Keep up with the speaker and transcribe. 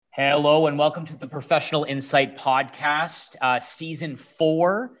Hello and welcome to the Professional Insight Podcast, Season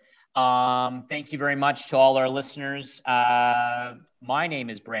 4. Thank you very much to all our listeners. My name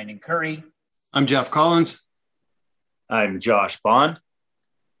is Brandon Curry. I'm Jeff Collins. I'm Josh Bond.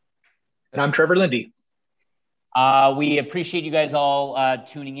 And I'm Trevor Lindy. We appreciate you guys all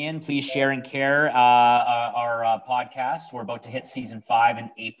tuning in. Please share and care our podcast. We're about to hit Season 5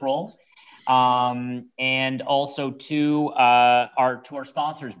 in April. And also to our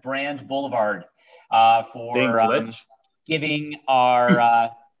sponsors, Brand Boulevard, for giving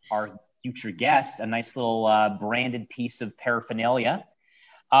our future guest a nice little branded piece of paraphernalia.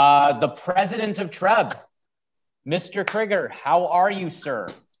 The president of TRREB, Mr. Crigger, how are you,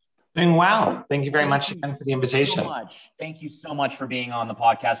 sir? Doing well. Thank you very much again for the invitation. Thank you so much for being on the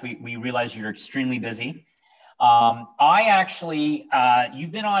podcast. We realize you're extremely busy. I actually,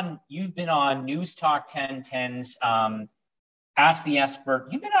 you've been on News Talk 1010's Ask the Expert.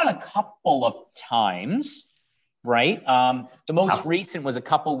 You've been on a couple of times, right? The most recent was a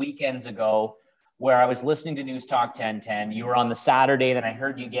couple weekends ago where I was listening to News Talk 1010. You were on the Saturday, then I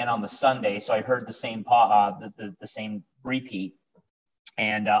heard you again on the Sunday. So I heard the same the same repeat.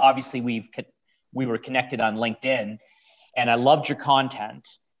 And obviously we were connected on LinkedIn, and I loved your content.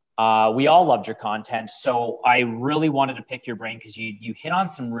 We all loved your content. So I really wanted to pick your brain because you hit on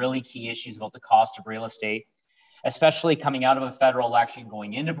some really key issues about the cost of real estate, especially coming out of a federal election,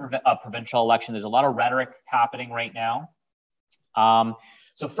 going into a provincial election. There's a lot of rhetoric happening right now.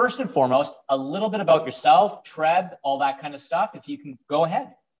 So first and foremost, a little bit about yourself, TRREB, all that kind of stuff. If you can go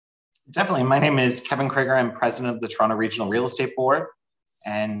ahead. Definitely. My name is Kevin Crigger. I'm president of the Toronto Regional Real Estate Board,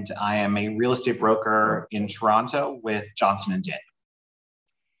 and I am a real estate broker in Toronto with Johnson & Daniel.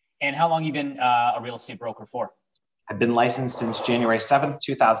 And how long have you been a real estate broker for? I've been licensed since January 7th,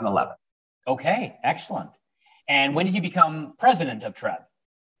 2011. Okay, excellent. And when did you become president of TRREB?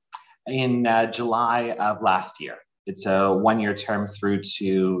 In July of last year. It's a one-year term through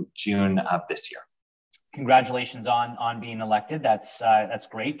to June of this year. Congratulations on being elected. That's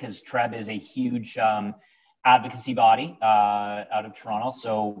great because TRREB is a huge advocacy body out of Toronto.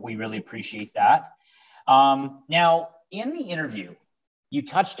 So we really appreciate that. Now, in the interview, you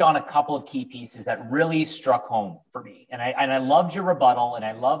touched on a couple of key pieces that really struck home for me. And I loved your rebuttal, and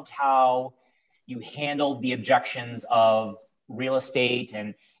I loved how you handled the objections of real estate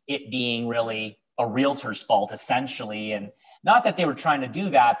and it being really a realtor's fault, essentially. And not that they were trying to do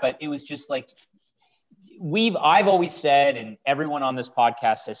that, but it was just like, I've always said, and everyone on this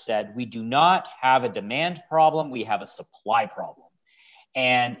podcast has said, we do not have a demand problem, we have a supply problem.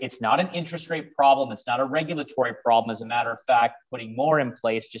 And it's not an interest rate problem. It's not a regulatory problem. As a matter of fact, putting more in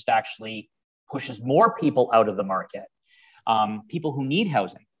place just actually pushes more people out of the market, people who need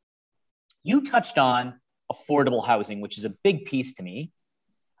housing. You touched on affordable housing, which is a big piece to me,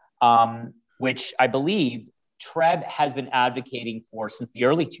 which I believe TRREB has been advocating for since the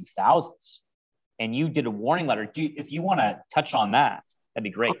early 2000s. And you did a warning letter. If you want to touch on that, that'd be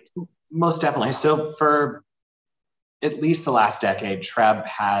great. Most definitely. So for at least the last decade, TRREB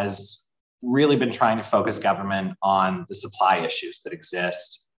has really been trying to focus government on the supply issues that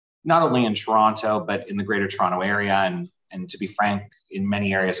exist, not only in Toronto, but in the Greater Toronto area, and to be frank, in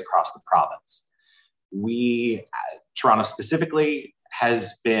many areas across the province. Toronto specifically,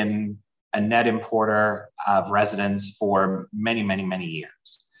 has been a net importer of residents for many, many, many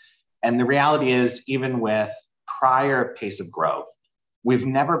years. And the reality is, even with prior pace of growth, we've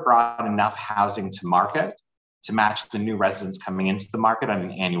never brought enough housing to market to match the new residents coming into the market on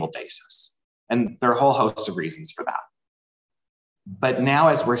an annual basis. And there are a whole host of reasons for that. But now,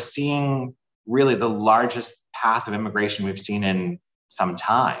 as we're seeing really the largest path of immigration we've seen in some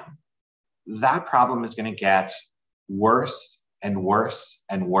time, that problem is going to get worse and worse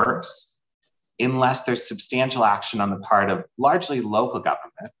and worse unless there's substantial action on the part of largely local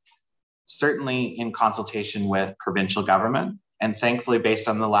government, certainly in consultation with provincial government. And thankfully, based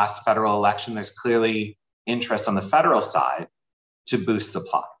on the last federal election, there's clearly interest on the federal side to boost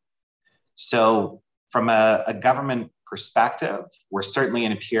supply. So from a government perspective, we're certainly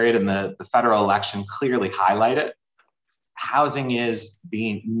in a period, and the federal election clearly highlighted, housing is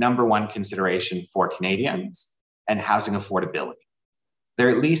the number one consideration for Canadians, and housing affordability. There,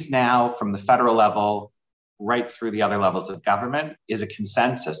 at least now from the federal level right through the other levels of government, is a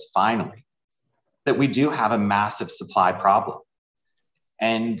consensus finally that we do have a massive supply problem.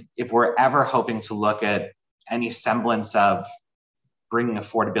 And if we're ever hoping to look at any semblance of bringing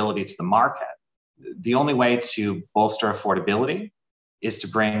affordability to the market, the only way to bolster affordability is to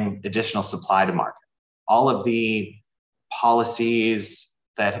bring additional supply to market. All of the policies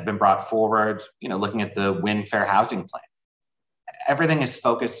that have been brought forward, looking at the Win Fair Housing Plan, everything is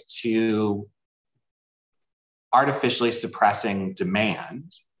focused to artificially suppressing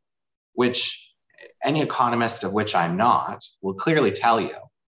demand, which any economist, of which I'm not, will clearly tell you.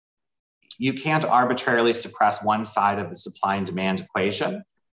 You can't arbitrarily suppress one side of the supply and demand equation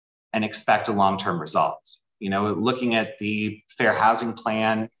and expect a long-term result. Looking at the Fair Housing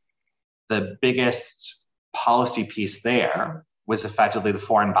Plan, the biggest policy piece there was effectively the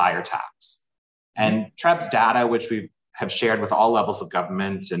foreign buyer tax. And TRREB's data, which we have shared with all levels of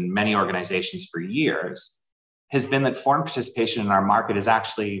government and many organizations for years, has been that foreign participation in our market is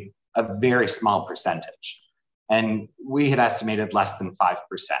actually a very small percentage. And we had estimated less than 5%.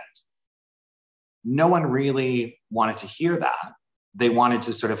 No one really wanted to hear that. They wanted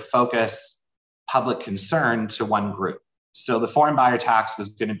to sort of focus public concern to one group. So the foreign buyer tax was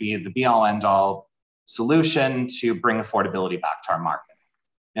going to be the be-all, end-all solution to bring affordability back to our market.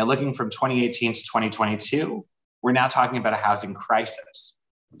 Now, looking from 2018 to 2022, we're now talking about a housing crisis.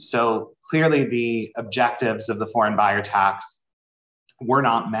 So clearly the objectives of the foreign buyer tax were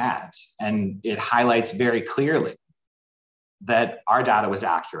not met. And it highlights very clearly that our data was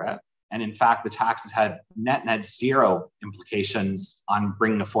accurate. And in fact, the tax has had net zero implications on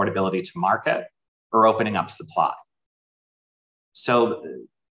bringing affordability to market or opening up supply. So,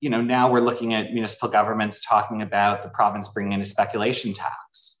 now we're looking at municipal governments talking about the province bringing in a speculation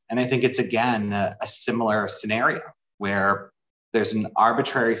tax. And I think it's, again, a similar scenario where there's an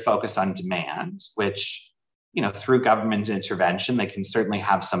arbitrary focus on demand, which, through government intervention, they can certainly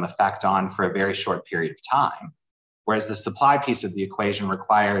have some effect on for a very short period of time. Whereas the supply piece of the equation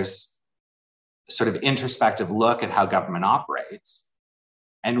requires a sort of introspective look at how government operates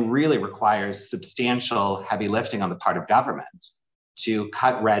and really requires substantial heavy lifting on the part of government to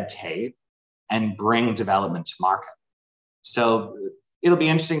cut red tape and bring development to market. So it'll be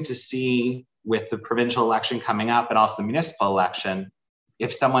interesting to see with the provincial election coming up and also the municipal election,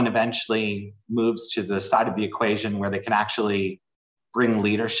 if someone eventually moves to the side of the equation where they can actually bring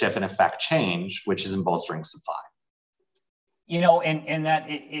leadership and affect change, which is in bolstering supply.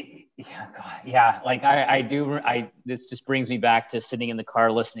 This just brings me back to sitting in the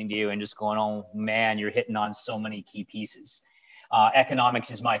car listening to you and just going, oh man, you're hitting on so many key pieces.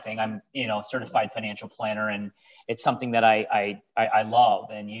 Economics is my thing. I'm, certified financial planner, and it's something that I love.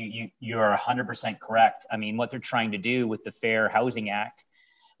 And you're 100% correct. I mean, what they're trying to do with the Fair Housing Act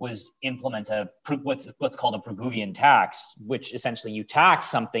was implement what's called a Pigouvian tax, which essentially you tax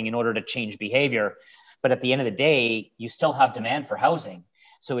something in order to change behavior. But at the end of the day, you still have demand for housing.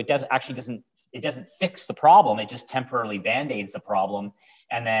 So it doesn't fix the problem. It just temporarily band-aids the problem.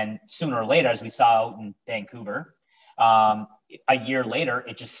 And then sooner or later, as we saw out in Vancouver, a year later,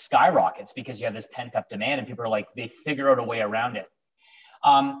 it just skyrockets because you have this pent-up demand and people are like, they figure out a way around it.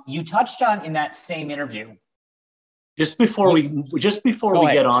 You touched on in that same interview. Just before we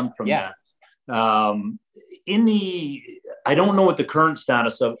get on from that, I don't know what the current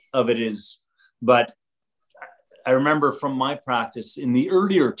status of it is, but I remember from my practice in the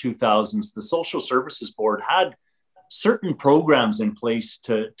earlier 2000s, the Social Services Board had certain programs in place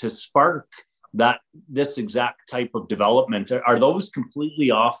to spark this exact type of development. Are those completely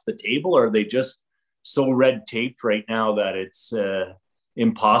off the table, or are they just so red taped right now that it's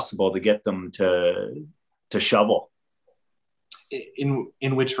impossible to get them to shovel?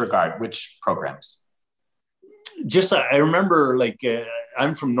 In which regard? Which programs? Just I remember,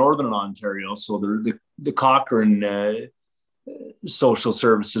 I'm from Northern Ontario, so the Cochrane Social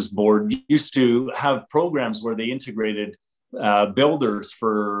Services Board used to have programs where they integrated builders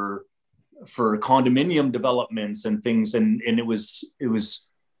for condominium developments and things, and it was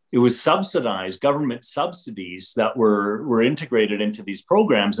subsidized, government subsidies that were integrated into these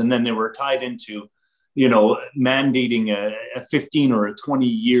programs, and then they were tied into mandating a 15 or a 20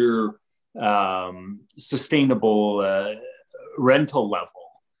 year sustainable rental level.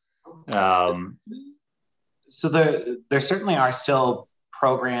 So there certainly are still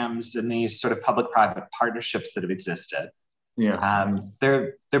programs in these sort of public-private partnerships that have existed. Yeah,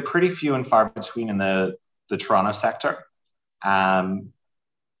 they're pretty few and far between in the Toronto sector. And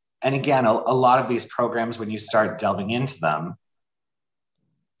again, a lot of these programs, when you start delving into them,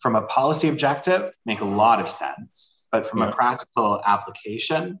 from a policy objective, make a lot of sense. But from a practical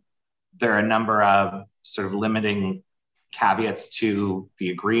application, there are a number of sort of limiting caveats to the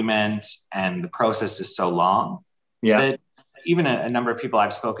agreement, and the process is so long that even a number of people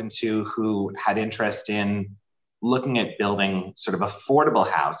I've spoken to who had interest in looking at building sort of affordable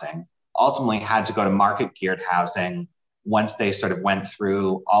housing ultimately had to go to market geared housing once they sort of went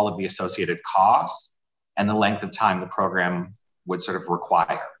through all of the associated costs and the length of time the program would sort of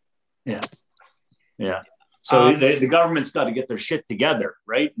require. Yeah. So the government's got to get their shit together,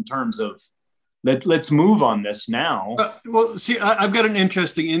 right? In terms of let's move on this now. Well, see, I've got an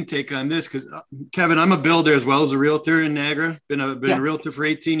interesting intake on this because, Kevin, I'm a builder as well as a realtor in Niagara. Been a realtor for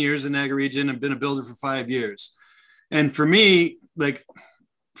 18 years in Niagara region and been a builder for 5 years. And for me, like,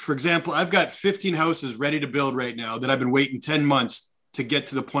 for example, I've got 15 houses ready to build right now that I've been waiting 10 months to get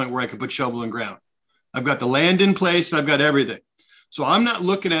to the point where I can put shovel in ground. I've got the land in place and I've got everything. So I'm not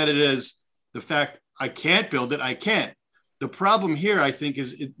looking at it as the fact I can't build it. I can't. The problem here, I think,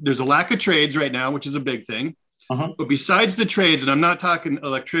 is there's a lack of trades right now, which is a big thing. But besides the trades, and I'm not talking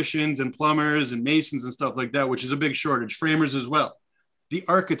electricians and plumbers and masons and stuff like that, which is a big shortage, framers as well, the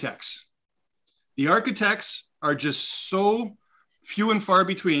architects. The architects are just so few and far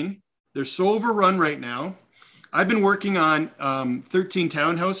between. They're so overrun right now. I've been working on 13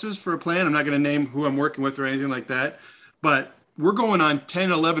 townhouses for a plan. I'm not going to name who I'm working with or anything like that, but we're going on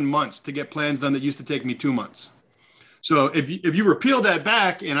 10, 11 months to get plans done that used to take me 2 months. So if you repeal that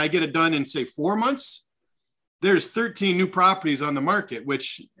back and I get it done in, say, 4 months, there's 13 new properties on the market,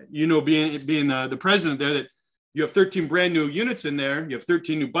 which, you know, being the president there, that you have 13 brand new units in there. You have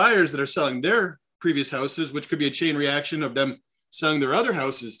 13 new buyers that are selling their previous houses, which could be a chain reaction of them selling their other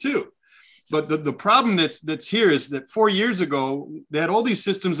houses too. But the problem that's here is that 4 years ago, they had all these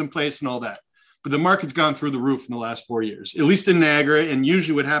systems in place and all that. But the market's gone through the roof in the last 4 years, at least in Niagara. And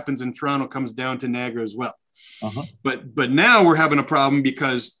usually what happens in Toronto comes down to Niagara as well. But now we're having a problem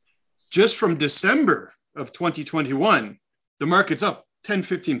because just from December of 2021, the market's up 10,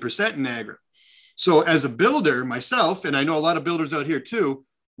 15% in Niagara. So as a builder myself, and I know a lot of builders out here too,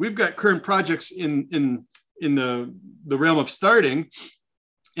 we've got current projects in the realm of starting,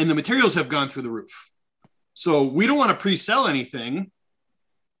 and the materials have gone through the roof. So we don't want to pre-sell anything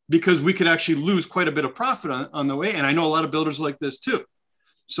because we could actually lose quite a bit of profit on the way. And I know a lot of builders like this too.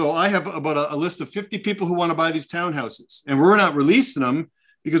 So I have about a list of 50 people who want to buy these townhouses, and we're not releasing them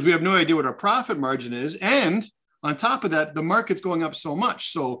because we have no idea what our profit margin is. And on top of that, the market's going up so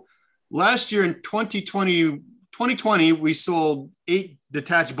much. So last year in 2020, we sold 8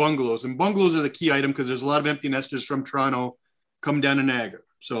 detached bungalows, and bungalows are the key item because there's a lot of empty nesters from Toronto come down to Niagara.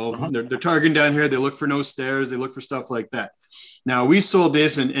 So they're targeting down here. They look for no stairs. They look for stuff like that. Now we sold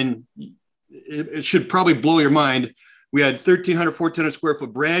this, and it should probably blow your mind. We had 1,300, 1,400 square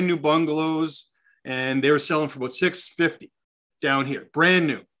foot brand new bungalows, and they were selling for about $650 down here, brand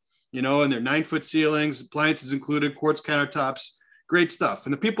new, you know, and they're 9-foot ceilings, appliances included, quartz countertops, great stuff.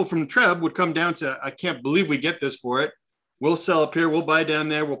 And the people from the TRREB would come down to, I can't believe we get this for it. We'll sell up here. We'll buy down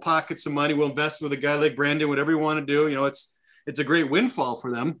there. We'll pocket some money. We'll invest with a guy like Brandon, whatever you want to do. You know, it's a great windfall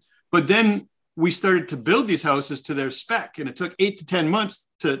for them. But then we started to build these houses to their spec, and it took 8 to 10 months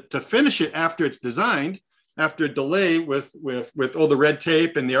to finish it after it's designed. After a delay with all the red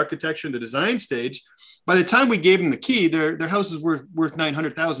tape and the architecture and the design stage, by the time we gave them the key, their houses were worth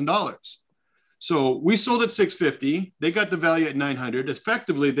 $900,000. So we sold at $650. They got the value at $900.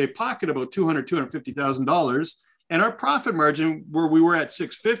 Effectively, they pocket about $250,000, and our profit margin, where we were at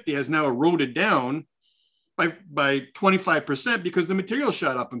 $650, has now eroded down by 25% because the material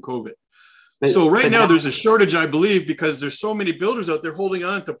shot up in COVID. So right now there's a shortage, I believe, because there's so many builders out there holding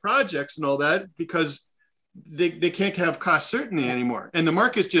on to projects and all that because they can't have cost certainty anymore. And the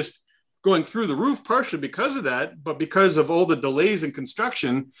market's just going through the roof, partially because of that, but because of all the delays in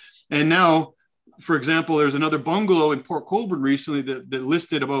construction. And now, for example, there's another bungalow in Port Colborne recently that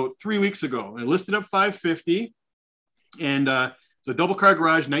listed about 3 weeks ago. It listed up $550, and it's a double car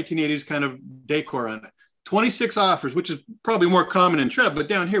garage, 1980s kind of decor on it. 26 offers, which is probably more common in TRREB, but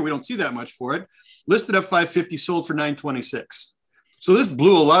down here we don't see that much for it. Listed up $550, sold for $926. So this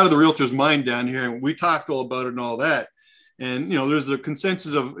blew a lot of the realtors' mind down here, and we talked all about it and all that. And, you know, there's a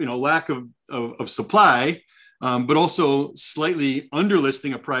consensus of, you know, lack of supply, but also slightly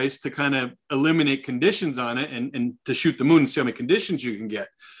underlisting a price to kind of eliminate conditions on it and to shoot the moon and see how many conditions you can get.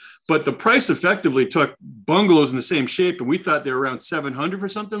 But the price effectively took bungalows in the same shape, and we thought they were around 700 or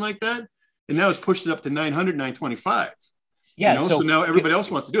something like that. And now it's pushed it up to 900, 925. Yeah. You know? So now everybody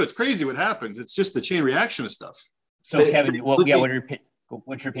else wants to do it. It's crazy what happens. It's just the chain reaction of stuff. So Kevin, what's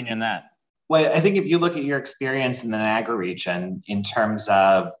your opinion on that? Well, I think if you look at your experience in the Niagara region in terms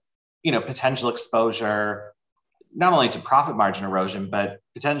of, you know, potential exposure, not only to profit margin erosion, but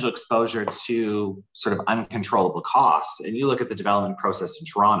potential exposure to sort of uncontrollable costs. And you look at the development process in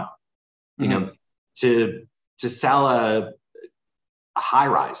Toronto, you know, to sell a high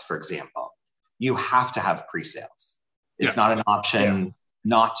rise, for example, you have to have pre-sales. It's not an option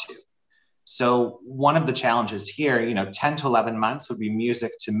not to. So one of the challenges here, you know, 10 to 11 months would be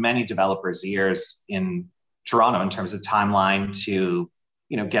music to many developers' ears in Toronto in terms of timeline to,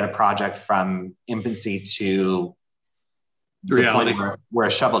 get a project from infancy to reality where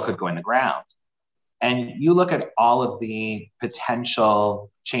a shovel could go in the ground. And you look at all of the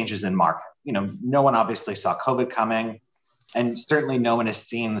potential changes in market. No one obviously saw COVID coming, and certainly no one has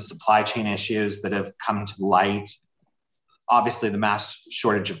seen the supply chain issues that have come to light. Obviously, the mass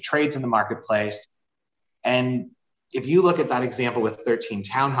shortage of trades in the marketplace. And if you look at that example with 13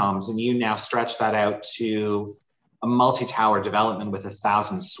 townhomes and you now stretch that out to a multi-tower development with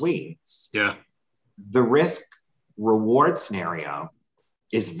 1,000 suites, the risk reward scenario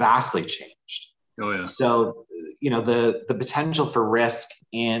is vastly changed. Oh, yeah. So, the potential for risk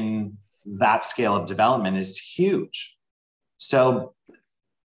in that scale of development is huge. So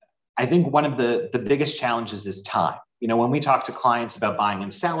I think one of the biggest challenges is time. When we talk to clients about buying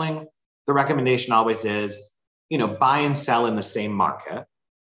and selling, the recommendation always is, buy and sell in the same market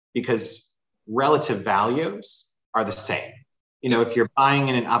because relative values are the same. If you're buying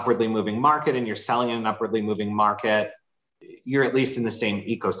in an upwardly moving market and you're selling in an upwardly moving market, you're at least in the same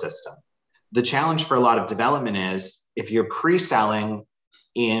ecosystem. The challenge for a lot of development is if you're pre-selling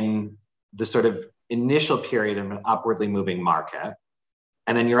in the sort of initial period of an upwardly moving market,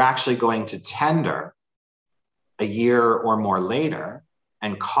 and then you're actually going to tender a year or more later,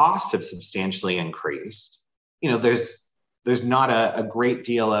 and costs have substantially increased, there's not a great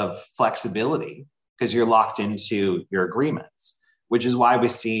deal of flexibility because you're locked into your agreements, which is why we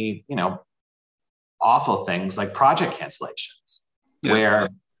see, awful things like project cancellations, where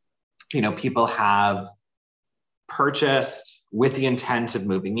people have purchased with the intent of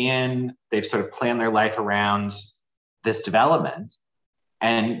moving in. They've sort of planned their life around this development.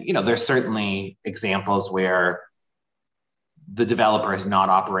 And, there's certainly examples where the developer has not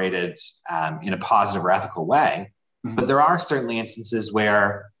operated in a positive or ethical way. But there are certainly instances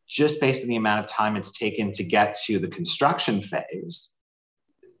where just based on the amount of time it's taken to get to the construction phase,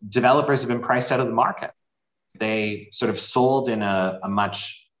 developers have been priced out of the market. They sort of sold in a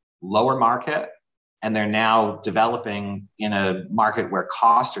much lower market, and they're now developing in a market where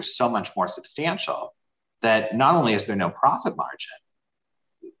costs are so much more substantial that not only is there no profit margin,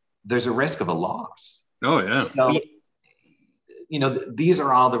 there's a risk of a loss. Oh, yeah. So, these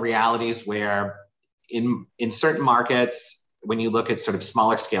are all the realities where in certain markets, when you look at sort of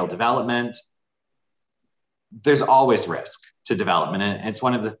smaller scale development, there's always risk to development. And it's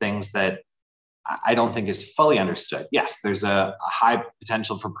one of the things that I don't think is fully understood. Yes, there's a high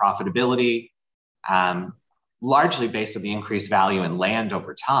potential for profitability, largely based on the increased value in land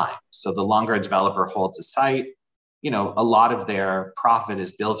over time. So the longer a developer holds a site, a lot of their profit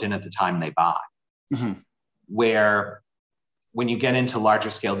is built in at the time they buy. Where when you get into larger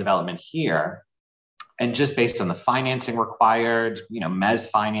scale development here, and just based on the financing required, mezz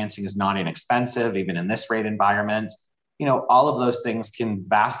financing is not inexpensive, even in this rate environment. All of those things can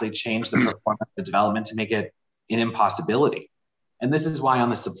vastly change the performance of the development to make it an impossibility. And this is why on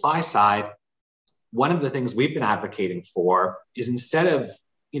the supply side, one of the things we've been advocating for is instead of,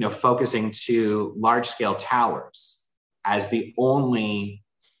 focusing to large scale towers as the only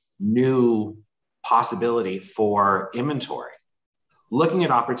new possibility for inventory, looking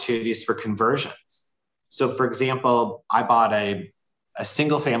at opportunities for conversions. So for example, I bought a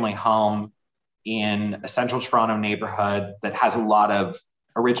single family home in a central Toronto neighborhood that has a lot of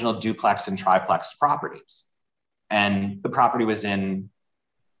original duplex and triplex properties. And the property was in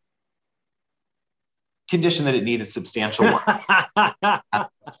condition that it needed substantial work.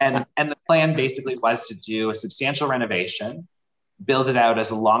 and the plan basically was to do a substantial renovation, build it out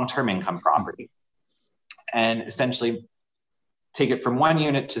as a long-term income property, and essentially take it from 1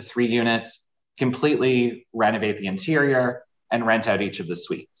 unit to 3 units, completely renovate the interior, and rent out each of the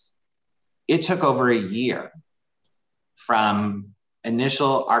suites. It took over a year from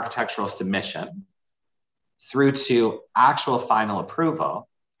initial architectural submission through to actual final approval.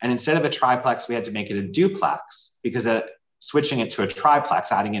 And instead of a triplex, we had to make it a duplex because switching it to a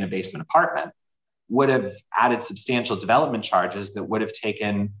triplex, adding in a basement apartment, would have added substantial development charges that would have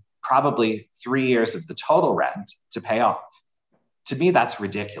taken probably 3 years of the total rent to pay off. To me, that's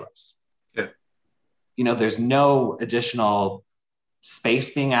ridiculous. Yeah. There's no additional space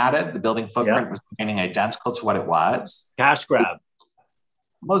being added. The building footprint was remaining identical to what it was. Cash grab.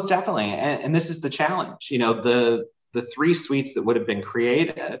 Most definitely. And this is the challenge. The 3 suites that would have been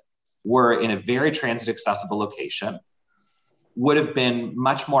created were in a very transit accessible location, would have been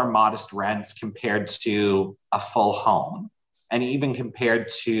much more modest rents compared to a full home, and even compared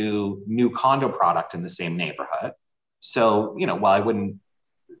to new condo product in the same neighborhood. So, while I wouldn't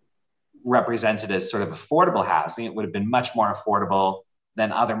represent it as sort of affordable housing, it would have been much more affordable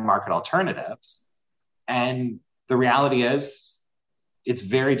than other market alternatives. And the reality is, it's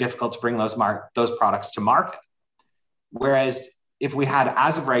very difficult to bring those products to market. Whereas if we had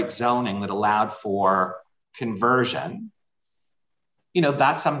as of right zoning that allowed for conversion,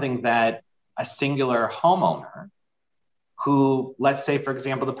 that's something that a singular homeowner who, let's say, for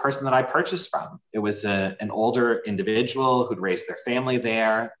example, the person that I purchased from, it was an older individual who'd raised their family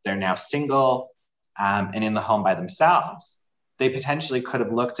there. They're now single and in the home by themselves. They potentially could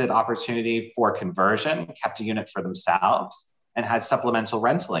have looked at opportunity for conversion, kept a unit for themselves, and had supplemental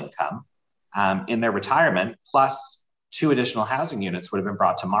rental income in their retirement, plus 2 additional housing units would have been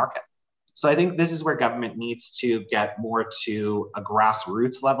brought to market. So I think this is where government needs to get more to a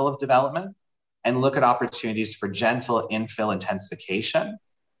grassroots level of development and look at opportunities for gentle infill intensification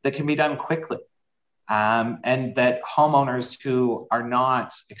that can be done quickly. And that homeowners who are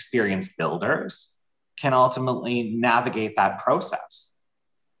not experienced builders can ultimately navigate that process.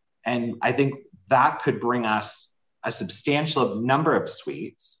 And I think that could bring us a substantial number of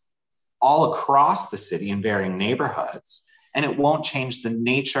suites all across the city in varying neighborhoods, and it won't change the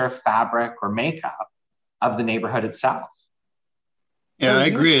nature, fabric, or makeup of the neighborhood itself. Yeah, I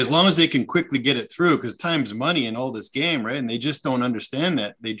agree. As long as they can quickly get it through, because time's money in all this game, right? And they just don't understand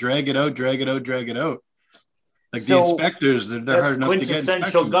that. They drag it out. Like the inspectors, they're hard enough to get inspections.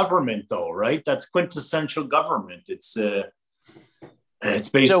 Quintessential government, though, right? That's quintessential government. It's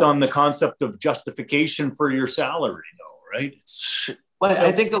based on the concept of justification for your salary, though, right?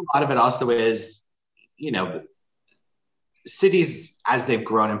 I think a lot of it also is, cities, as they've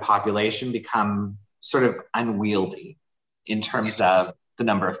grown in population, become sort of unwieldy in terms of the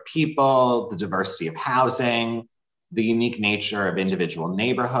number of people, the diversity of housing, the unique nature of individual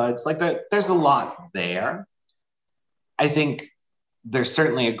neighborhoods. Like there's a lot there. I think there's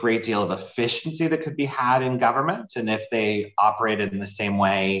certainly a great deal of efficiency that could be had in government. And if they operated in the same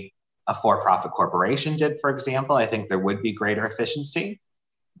way a for-profit corporation did, for example, I think there would be greater efficiency.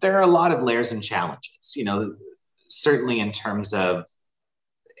 There are a lot of layers and challenges, certainly in terms of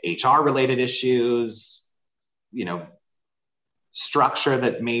HR related issues, structure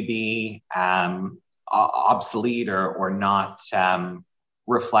that may be obsolete or not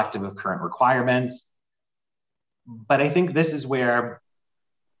reflective of current requirements. But I think this is where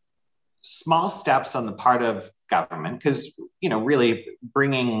small steps on the part of government, because, really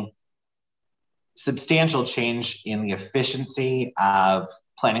bringing substantial change in the efficiency of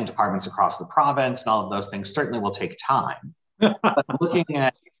planning departments across the province and all of those things certainly will take time. But looking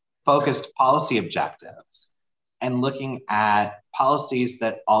at focused policy objectives and looking at policies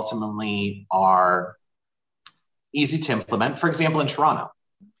that ultimately are easy to implement. For example, in Toronto,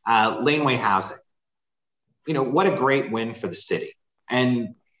 laneway housing. What a great win for the city.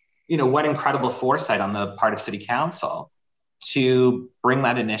 And, what incredible foresight on the part of City Council to bring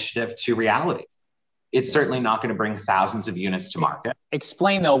that initiative to reality. It's certainly not going to bring thousands of units to market.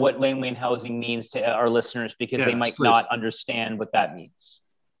 Explain, though, what laneway housing means to our listeners, because they might not understand what that means.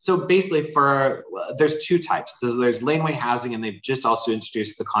 So basically there's 2 types. There's laneway housing, and they've just also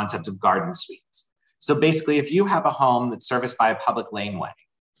introduced the concept of garden suites. So basically, if you have a home that's serviced by a public laneway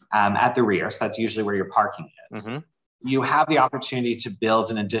at the rear, so that's usually where your parking is, you have the opportunity to build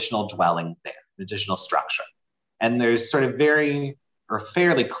an additional dwelling there, an additional structure. And there's sort of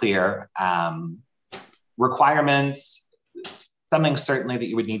fairly clear requirements, something certainly that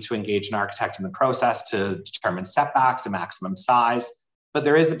you would need to engage an architect in the process to determine setbacks and maximum size. But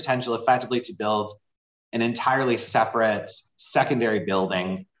there is the potential effectively to build an entirely separate secondary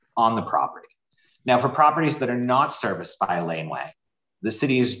building on the property. Now, for properties that are not serviced by a laneway, the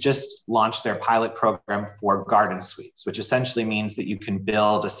city has just launched their pilot program for garden suites, which essentially means that you can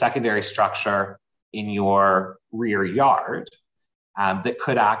build a secondary structure in your rear yard that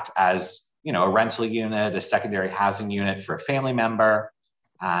could act as a rental unit, a secondary housing unit for a family member,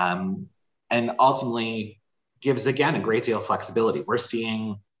 and ultimately gives, again, a great deal of flexibility. We're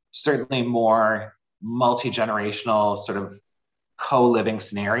seeing certainly more multi-generational sort of co-living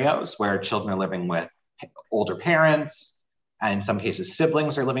scenarios where children are living with older parents, and in some cases,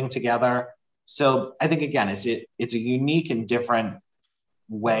 siblings are living together. So I think, again, it's a unique and different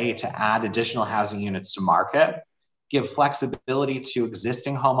way to add additional housing units to market, give flexibility to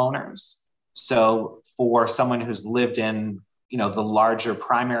existing homeowners. So for someone who's lived in, the larger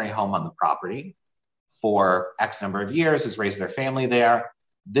primary home on the property for X number of years, has raised their family there,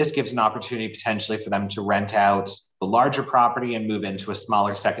 this gives an opportunity potentially for them to rent out the larger property and move into a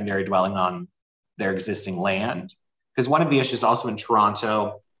smaller secondary dwelling on their existing land. Because one of the issues also in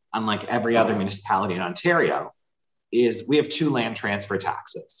Toronto, unlike every other municipality in Ontario, is we have 2 land transfer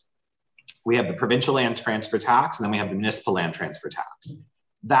taxes. We have the provincial land transfer tax, and then we have the municipal land transfer tax.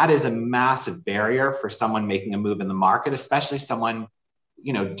 That is a massive barrier for someone making a move in the market, especially someone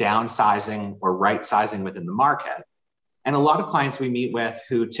downsizing or right sizing within the market. And a lot of clients we meet with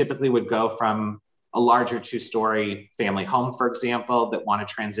who typically would go from a larger 2-story family home, for example, that want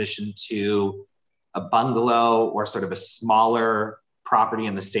to transition to a bungalow or sort of a smaller property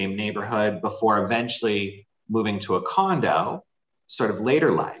in the same neighborhood before eventually moving to a condo, sort of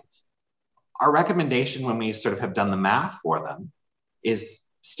later life. Our recommendation when we sort of have done the math for them is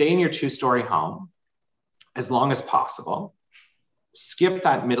stay in your 2-story home as long as possible, skip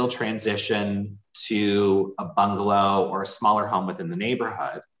that middle transition to a bungalow or a smaller home within the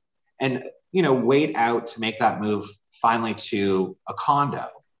neighborhood, and wait out to make that move finally to a condo,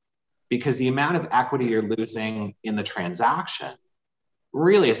 because the amount of equity you're losing in the transaction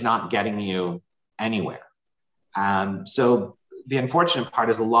really is not getting you anywhere. So the unfortunate part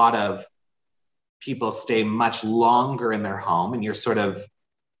is a lot of people stay much longer in their home, and you're sort of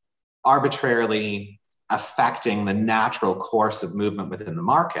arbitrarily affecting the natural course of movement within the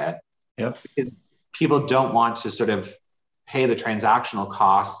market. Yep. Because people don't want to sort of pay the transactional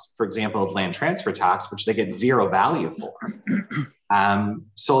costs, for example, of land transfer tax, which they get zero value for,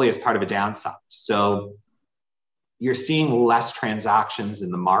 solely as part of a downside. So you're seeing less transactions in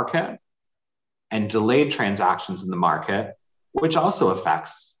the market and delayed transactions in the market, which also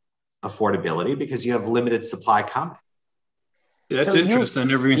affects affordability because you have limited supply coming. That's interesting. I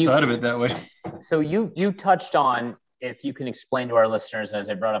never even thought of it that way. So you touched on, if you can explain to our listeners, as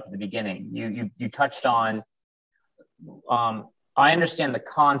I brought up at the beginning, you touched on, I understand the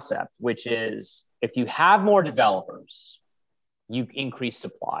concept, which is if you have more developers, you increase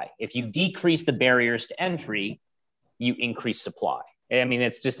supply. If you decrease the barriers to entry, you increase supply. I mean,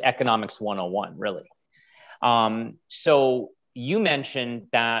 it's just economics 101, really. So you mentioned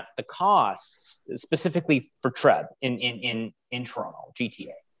that the costs, specifically for TRREB in Toronto,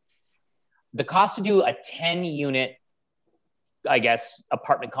 GTA, the cost to do a 10-unit, I guess,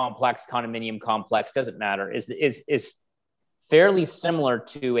 apartment complex, condominium complex, doesn't matter, is fairly similar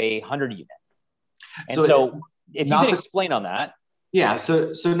to a 100-unit. And so if you could explain on that. Yeah,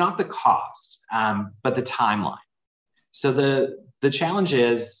 so not the cost, but the timeline. So the challenge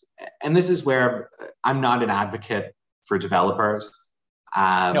is, and this is where I'm not an advocate for developers.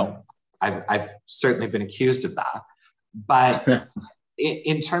 No. I've certainly been accused of that. But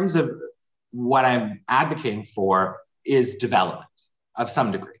in terms of what I'm advocating for is development of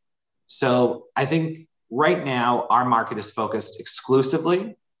some degree. So I think right now our market is focused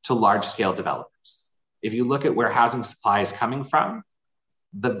exclusively to large-scale developers. If you look at where housing supply is coming from,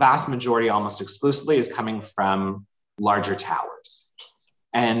 the vast majority, almost exclusively, is coming from larger towers.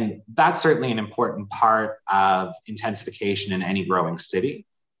 And that's certainly an important part of intensification in any growing city.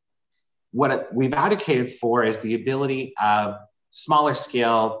 What we've advocated for is the ability of smaller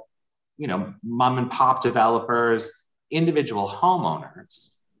scale, mom and pop developers, individual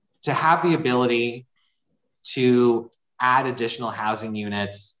homeowners, to have the ability to add additional housing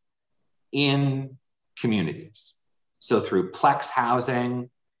units in communities. So through Plex housing,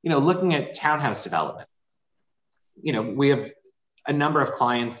 looking at townhouse development. We have a number of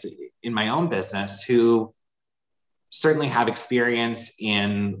clients in my own business who certainly have experience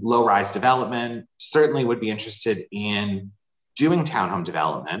in low-rise development, certainly would be interested in doing townhome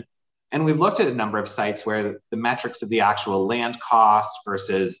development. And we've looked at a number of sites where the metrics of the actual land cost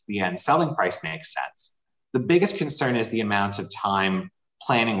versus the end selling price makes sense. The biggest concern is the amount of time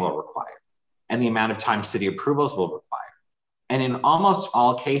planning will require and the amount of time city approvals will require. And in almost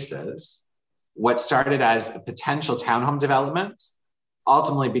all cases, what started as a potential townhome development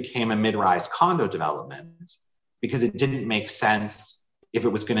ultimately became a mid-rise condo development because it didn't make sense if it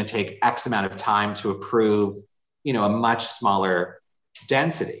was going to take X amount of time to approve, a much smaller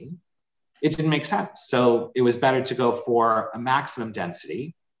density. It didn't make sense. So it was better to go for a maximum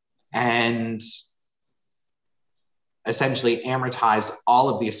density and essentially amortize all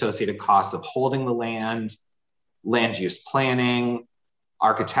of the associated costs of holding the land use planning,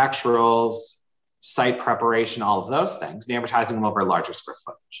 architecturals, site preparation, all of those things, and amortizing them over a larger square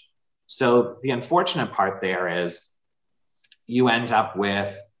footage. So the unfortunate part there is you end up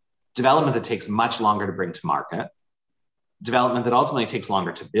with development that takes much longer to bring to market, development that ultimately takes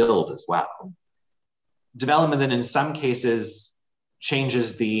longer to build as well, development that in some cases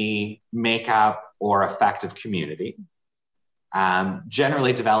changes the makeup or effect of community,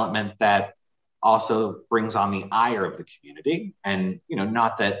 generally development that also brings on the ire of the community. And,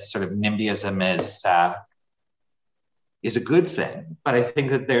 not that sort of NIMBYism is a good thing, but I think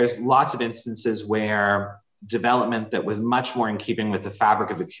that there's lots of instances where development that was much more in keeping with the fabric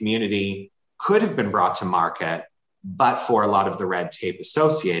of the community could have been brought to market, but for a lot of the red tape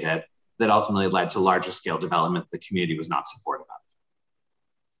associated that ultimately led to larger scale development the community was not supportive of.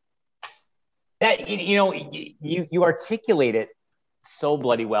 That, you articulate it so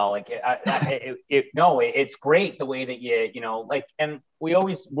bloody well. Like it's great the way that and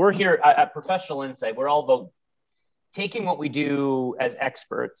we're here at Professional Insight. We're all about taking what we do as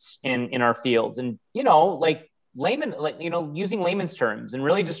experts in our fields and, using layman's terms and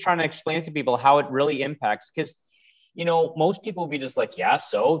really just trying to explain to people how it really impacts. Because, most people will be just like, yeah,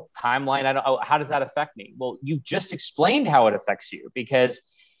 so timeline, how does that affect me? Well, you've just explained how it affects you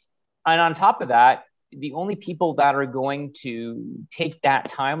and on top of that, the only people that are going to take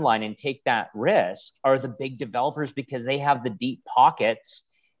that timeline and take that risk are the big developers, because they have the deep pockets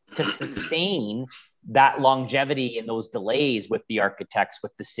to sustain that longevity and those delays with the architects,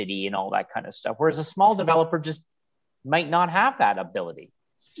 with the city and all that kind of stuff. Whereas a small developer just might not have that ability.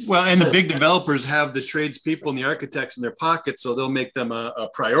 Well, and the big developers have the tradespeople and the architects in their pockets, so they'll make them a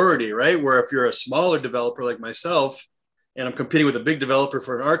priority, right? Where if you're a smaller developer like myself, and I'm competing with a big developer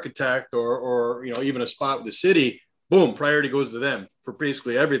for an architect or even a spot with the city, boom, priority goes to them for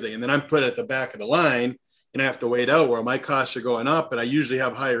basically everything. And then I'm put at the back of the line and I have to wait out where my costs are going up. And I usually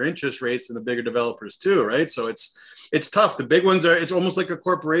have higher interest rates than the bigger developers too, right? So it's tough. The big ones it's almost like a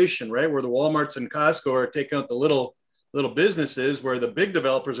corporation, right? Where the Walmarts and Costco are taking out the little businesses, where the big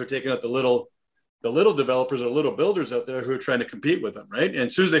developers are taking out the little developers or little builders out there who are trying to compete with them, right? And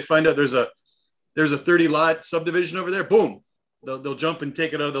as soon as they find out there's a 30 lot subdivision over there, boom, they'll jump and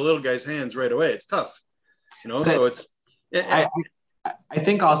take it out of the little guy's hands right away. It's tough, so it's. I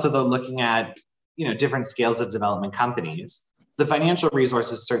think also though, looking at, different scales of development companies, the financial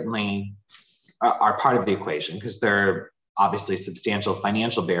resources certainly are part of the equation, because there are obviously substantial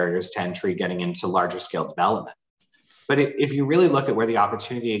financial barriers to entry getting into larger scale development. But if you really look at where the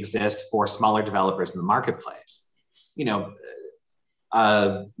opportunity exists for smaller developers in the marketplace,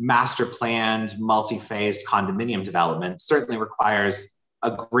 master planned, multi-phased condominium development certainly requires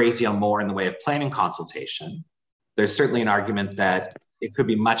a great deal more in the way of planning consultation. There's certainly an argument that it could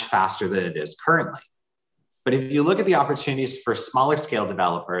be much faster than it is currently. But if you look at the opportunities for smaller scale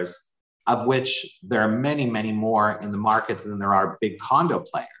developers, of which there are many, many more in the market than there are big condo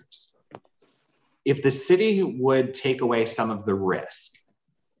players, if the city would take away some of the risk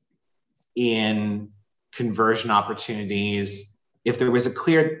in conversion opportunities, if there was a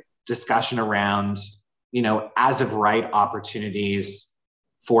clear discussion around, as of right opportunities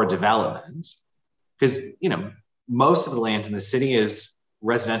for development, because, most of the land in the city is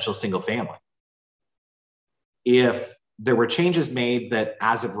residential single family. If there were changes made that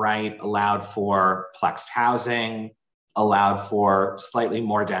as of right allowed for plexed housing, allowed for slightly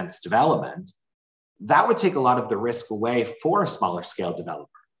more dense development, that would take a lot of the risk away for a smaller scale developer.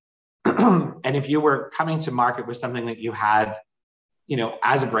 And if you were coming to market with something that you had,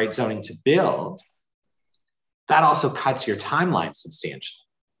 as of right zoning to build, that also cuts your timeline substantially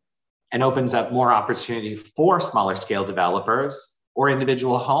and opens up more opportunity for smaller scale developers or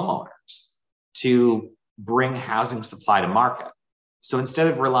individual homeowners to bring housing supply to market. So instead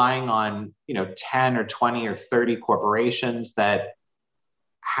of relying on, 10 or 20 or 30 corporations that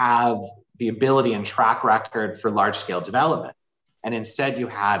have the ability and track record for large scale development, and instead you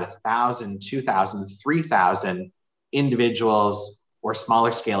had 1,000, 2,000, 3,000 individuals or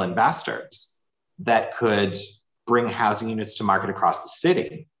smaller scale investors that could bring housing units to market across the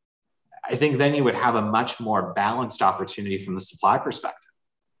city, I think then you would have a much more balanced opportunity from the supply perspective.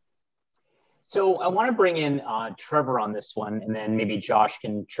 So I want to bring in Trevor on this one, and then maybe Josh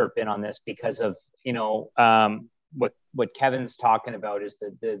can chirp in on this, because of what Kevin's talking about is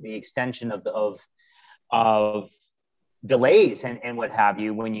the extension of delays and what have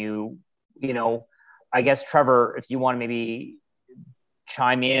you. When I guess Trevor, if you want to maybe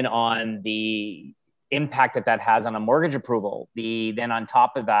chime in on the impact that has on a mortgage approval. Then on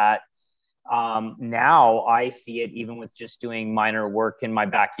top of that, now I see it even with just doing minor work in my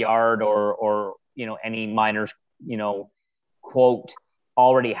backyard or any minor, quote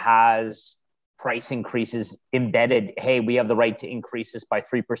already has price increases embedded. Hey, we have the right to increase this by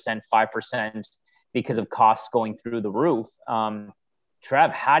 3%, 5% because of costs going through the roof.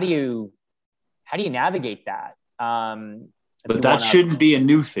 Trev, how do you navigate that? But that shouldn't be a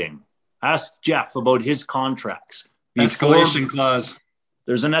new thing. Ask Jeff about his contracts. Escalation clause.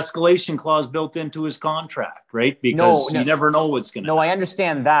 There's an escalation clause built into his contract, right? Because you never know what's going to happen. I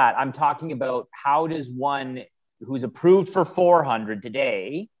understand that. I'm talking about how does one who's approved for 400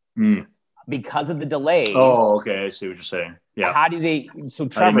 today, because of the delays. Oh, okay. I see what you're saying. Yeah. How do they? So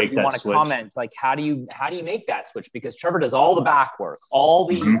Trevor, if you want to comment, like how do you make that switch? Because Trevor does all the back work, all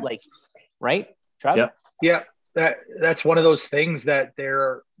the right? Trevor? Yeah. That's one of those things that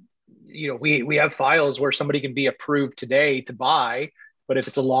we have files where somebody can be approved today to buy, But if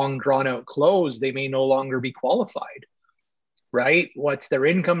it's a long drawn out close, they may no longer be qualified, right? What's their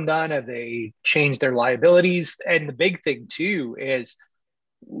income done? Have they changed their liabilities? And the big thing too is,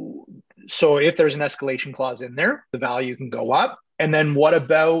 so if there's an escalation clause in there, the value can go up. And then what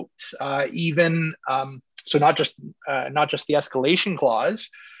about so not just the escalation clause,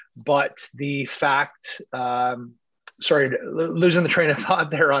 but the fact, sorry, losing the train of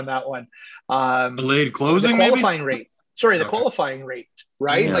thought there on that one. Delayed closing, the qualifying maybe? rate. Sorry, the qualifying rate,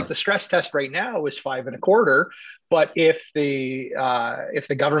 right? Yeah. Like the stress test right now is 5.25, but if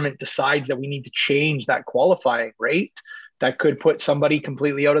the government decides that we need to change that qualifying rate, that could put somebody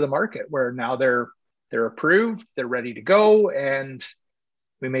completely out of the market, where now they're approved, they're ready to go, and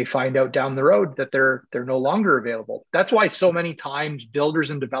we may find out down the road that they're no longer available. That's why so many times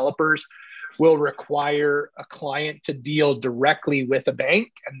builders and developers will require a client to deal directly with a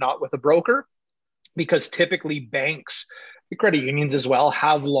bank and not with a broker, because typically banks, the credit unions as well,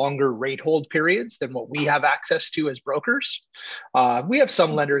 have longer rate hold periods than what we have access to as brokers. We have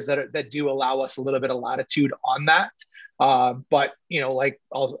some lenders that do allow us a little bit of latitude on that. But, like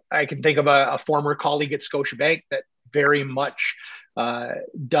I can think of a former colleague at Scotiabank that very much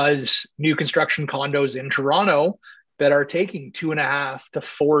does new construction condos in Toronto that are taking 2.5 to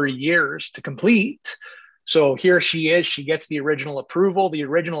 4 years to complete. So here she is, she gets the original approval. The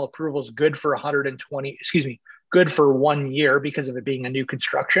original approval is good for 1 year because of it being a new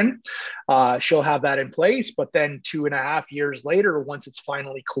construction. She'll have that in place, but then 2.5 years later, once it's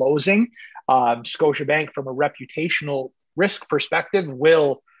finally closing, Scotiabank, from a reputational risk perspective,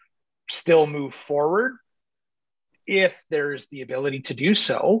 will still move forward if there's the ability to do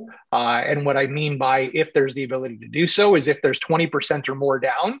so. And what I mean by if there's the ability to do so is if there's 20% or more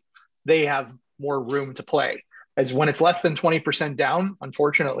down, they have more room to play. As when it's less than 20% down,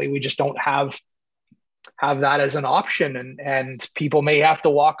 unfortunately, we just don't have that as an option, and people may have to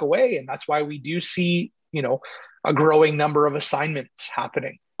walk away. And that's why we do see, a growing number of assignments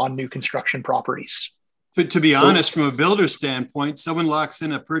happening on new construction properties. But to be honest, from a builder standpoint, someone locks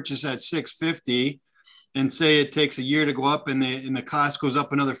in a purchase at $650 and say it takes a year to go up and the cost goes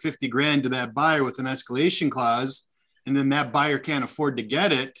up another $50,000 to that buyer with an escalation clause, and then that buyer can't afford to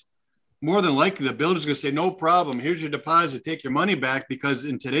get it. More than likely, the builder's going to say, no problem, here's your deposit, take your money back, because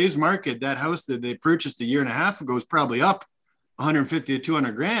in today's market, that house that they purchased a year and a half ago is probably up 150 to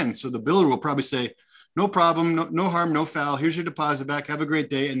 200 grand. So the builder will probably say, no problem, no harm, no foul, here's your deposit back, have a great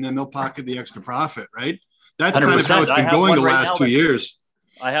day, and then they'll pocket the extra profit, right? That's 100%. Kind of how it's been going the last 2 years.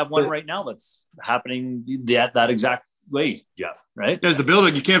 I have one right now that's happening that exact way, Jeff, right? As the builder,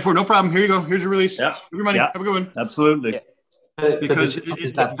 you can't afford, no problem, here you go, here's your release, yeah. Your money, have a good one. Absolutely. Yeah. Because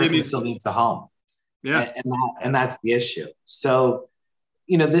that person still needs a home. Yeah. And that's the issue. So,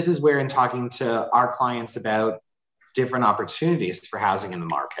 this is where, in talking to our clients about different opportunities for housing in the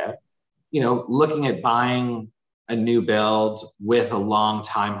market, looking at buying a new build with a long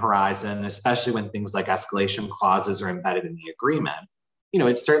time horizon, especially when things like escalation clauses are embedded in the agreement,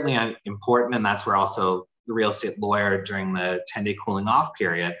 it's certainly important. And that's where also the real estate lawyer during the 10-day cooling off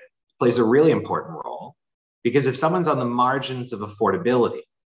period plays a really important role. Because if someone's on the margins of affordability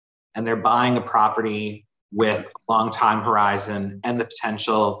and they're buying a property with a long time horizon and the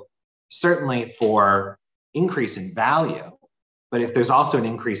potential certainly for increase in value, but if there's also an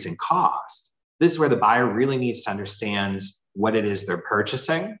increase in cost, this is where the buyer really needs to understand what it is they're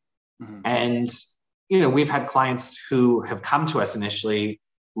purchasing. Mm-hmm. And, we've had clients who have come to us initially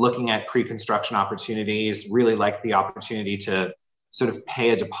looking at pre-construction opportunities, really like the opportunity to sort of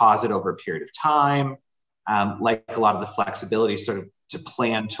pay a deposit over a period of time. Like a lot of the flexibility sort of to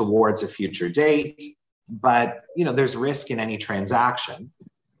plan towards a future date. But, there's risk in any transaction.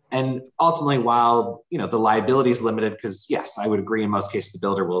 And ultimately, while, the liability is limited, because yes, I would agree in most cases, the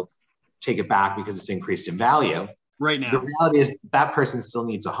builder will take it back because it's increased in value. Right now. The reality is that person still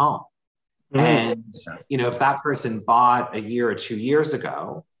needs a home. Mm-hmm. And, if that person bought a year or 2 years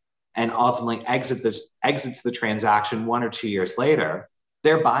ago and ultimately exits the transaction 1 or 2 years later,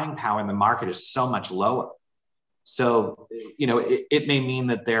 their buying power in the market is so much lower. So, it may mean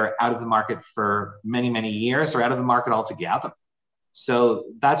that they're out of the market for many, many years or out of the market altogether. So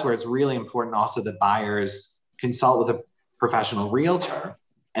that's where it's really important also that buyers consult with a professional realtor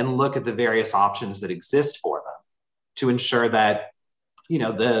and look at the various options that exist for them to ensure that,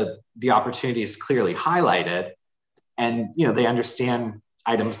 the opportunity is clearly highlighted and, they understand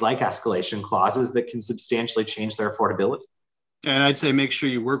items like escalation clauses that can substantially change their affordability. And I'd say make sure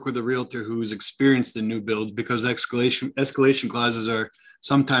you work with a realtor who's experienced in new builds, because escalation clauses are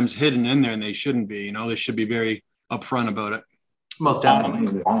sometimes hidden in there and they shouldn't be. They should be very upfront about it. Most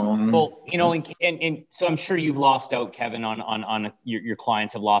definitely. Well, you know, and so I'm sure you've lost out, Kevin, on your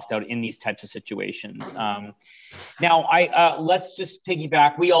clients have lost out in these types of situations. Now, let's just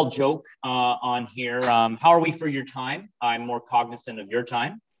piggyback. We all joke on here. How are we for your time? I'm more cognizant of your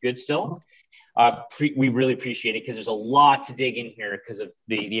time. Good still. We really appreciate it because there's a lot to dig in here because of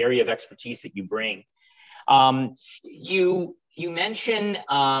the area of expertise that you bring. You mentioned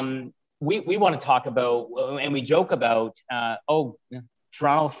we want to talk about, and we joke about,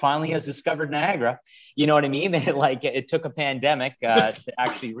 Toronto finally has discovered Niagara. You know what I mean? Like it took a pandemic to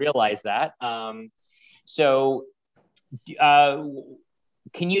actually realize that. So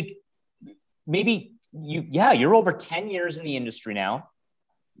can you maybe you're over 10 years in the industry now,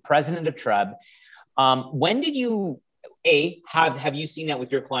 president of TRREB. When did you have you seen that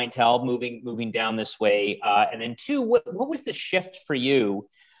with your clientele moving down this way? And then two, what was the shift for you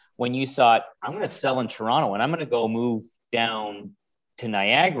when you thought, I'm going to sell in Toronto and I'm going to go move down to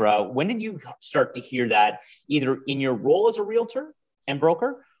Niagara? When did you start to hear that, either in your role as a realtor and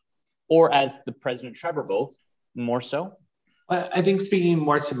broker or as the president of TRREB, or both, more so? Well, I think speaking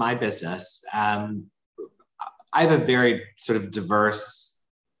more to my business, I have a very sort of diverse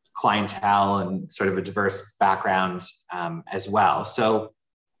clientele and sort of a diverse background as well. So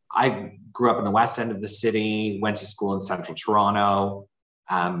I grew up in the west end of the city, went to school in central Toronto,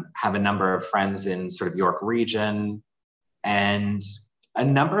 have a number of friends in sort of York region, and a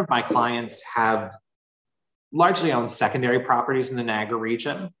number of my clients have largely owned secondary properties in the Niagara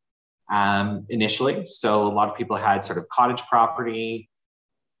region initially. So a lot of people had sort of cottage property.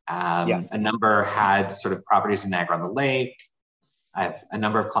 Yes. A number had sort of properties in Niagara on the Lake. I have a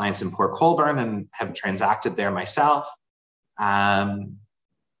number of clients in Port Colborne and have transacted there myself.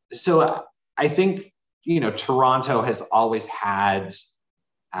 So I think, you know, Toronto has always had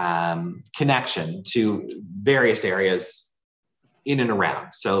connection to various areas in and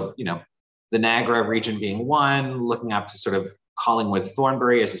around. So, you know, the Niagara region being one, looking up to sort of Collingwood,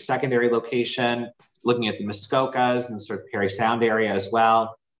 Thornbury as a secondary location, looking at the Muskokas and the sort of Parry Sound area as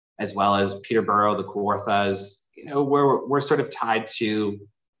well as Peterborough, the Kawarthas. You know, we're sort of tied to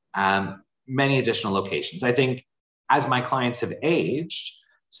many additional locations. I think as my clients have aged,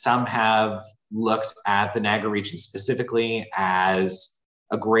 some have looked at the Niagara region specifically as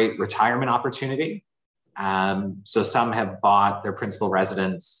a great retirement opportunity. So some have bought their principal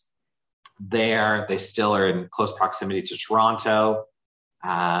residence there. They still are in close proximity to Toronto.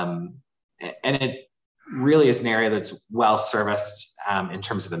 And it really is an area that's well serviced in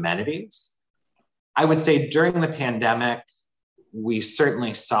terms of amenities. I would say during the pandemic, we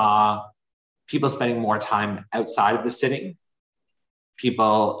certainly saw people spending more time outside of the city,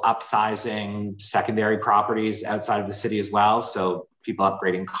 people upsizing secondary properties outside of the city as well. So people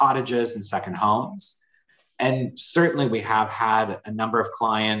upgrading cottages and second homes. And certainly we have had a number of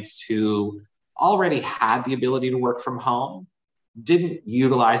clients who already had the ability to work from home, didn't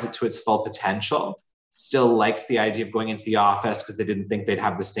utilize it to its full potential, still liked the idea of going into the office because they didn't think they'd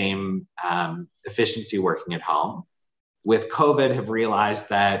have the same efficiency working at home. With COVID, have realized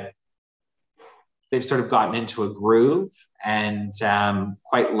that they've sort of gotten into a groove and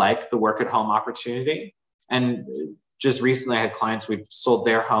quite like the work at home opportunity. And just recently I had clients, we've sold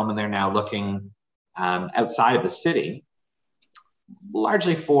their home and they're now looking outside of the city,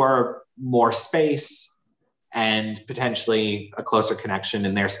 largely for more space and potentially a closer connection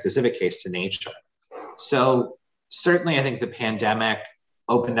in their specific case to nature. So certainly I think the pandemic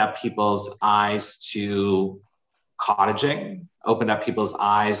opened up people's eyes to cottaging, opened up people's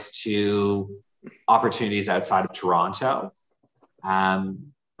eyes to opportunities outside of Toronto.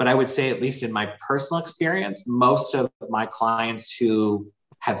 But I would say, at least in my personal experience, most of my clients who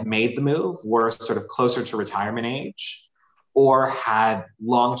have made the move were sort of closer to retirement age or had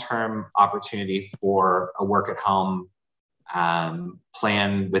long-term opportunity for a work at home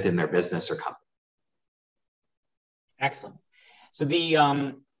plan within their business or company. Excellent. So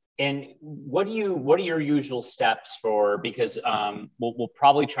and what are your usual steps for, because we'll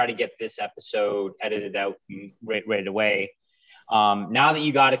probably try to get this episode edited out right away. Now that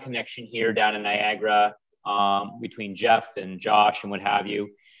you got a connection here down in Niagara, between Jeff and Josh and what have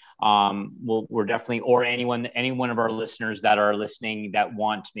you, we're definitely, or any one of our listeners that are listening that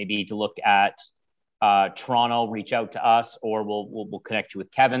want maybe to look at Toronto, reach out to us, or we'll connect you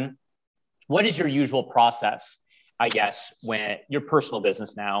with Kevin. What is your usual process, I guess, when your personal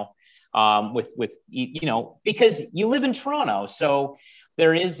business now, with you know, because you live in Toronto, so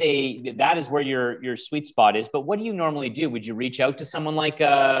that is where your sweet spot is. But what do you normally do? Would you reach out to someone like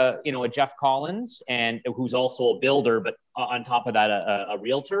a Jeff Collins, and who's also a builder, but on top of that, a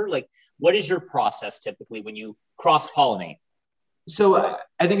realtor? Like, what is your process typically when you cross-pollinate? So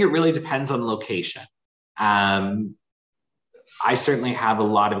I think it really depends on location. I certainly have a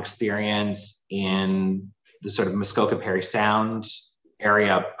lot of experience in the sort of Muskoka Parry Sound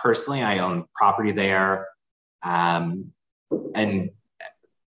area. Personally, I own property there, and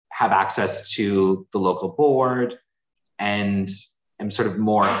have access to the local board, and am sort of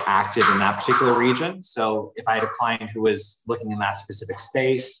more active in that particular region. So if I had a client who was looking in that specific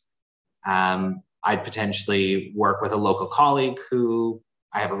space, I'd potentially work with a local colleague who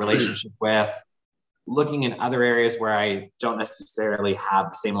I have a relationship with. Looking in other areas where I don't necessarily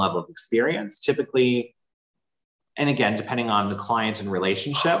have the same level of experience, typically, and again, depending on the client and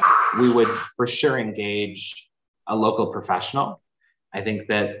relationship, we would for sure engage a local professional. I think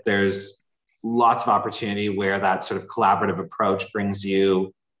that there's lots of opportunity where that sort of collaborative approach brings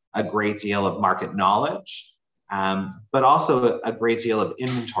you a great deal of market knowledge, but also a great deal of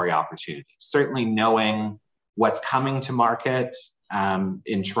inventory opportunity. Certainly knowing what's coming to market.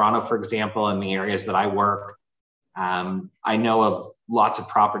 In Toronto, for example, in the areas that I work, I know of lots of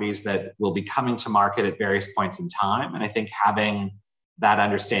properties that will be coming to market at various points in time. And I think having that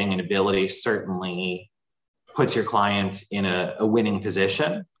understanding and ability certainly puts your client in a winning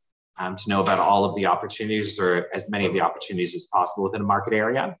position, to know about all of the opportunities, or as many of the opportunities as possible within a market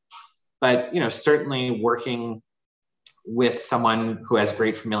area. But certainly working with someone who has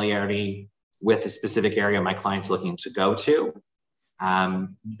great familiarity with the specific area my client's looking to go to.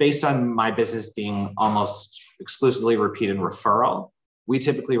 Based on my business being almost exclusively repeat and referral, we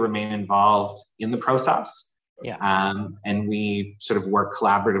typically remain involved in the process. And we sort of work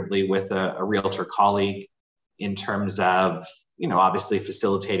collaboratively with a realtor colleague in terms of, obviously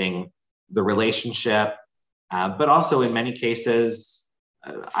facilitating the relationship, but also in many cases,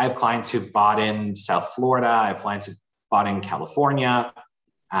 I have clients who've bought in South Florida, I have clients who've bought in California,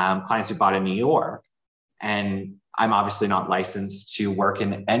 clients who bought in New York, and I'm obviously not licensed to work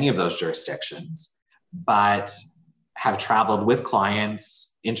in any of those jurisdictions, but have traveled with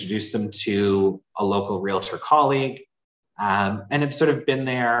clients, introduced them to a local realtor colleague, and have sort of been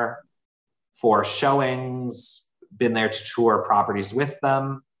there for showings, been there to tour properties with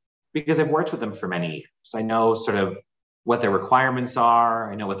them, because I've worked with them for many years. I know sort of what their requirements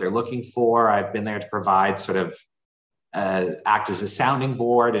are. I know what they're looking for. I've been there to provide sort of act as a sounding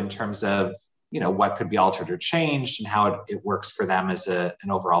board in terms of what could be altered or changed and how it works for them as an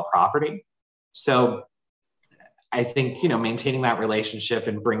overall property. So I think, maintaining that relationship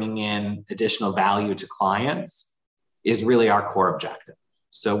and bringing in additional value to clients is really our core objective.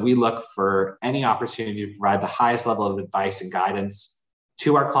 So we look for any opportunity to provide the highest level of advice and guidance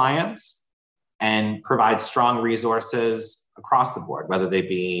to our clients and provide strong resources across the board, whether they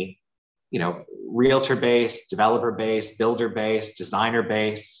be, realtor-based, developer-based, builder-based,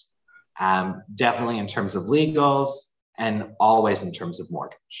 designer-based, definitely in terms of legals, and always in terms of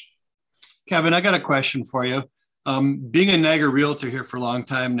mortgage. Kevin, I got a question for you. Being a Niagara realtor here for a long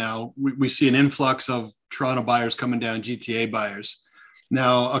time now, we see an influx of Toronto buyers coming down, GTA buyers.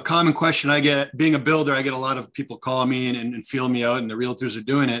 Now, a common question I get, being a builder, I get a lot of people calling me and feeling me out, and the realtors are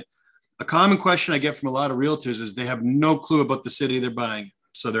doing it. A common question I get from a lot of realtors is they have no clue about the city they're buying.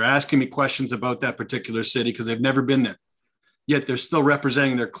 So they're asking me questions about that particular city because they've never been there. Yet they're still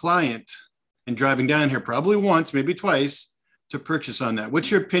representing their client and driving down here probably once, maybe twice, to purchase on that. What's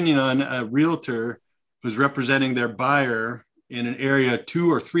your opinion on a realtor who's representing their buyer in an area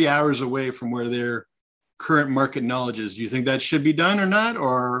 2 or 3 hours away from where their current market knowledge is? Do you think that should be done or not?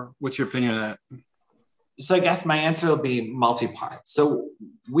 Or what's your opinion on that? So I guess my answer will be multi-part. So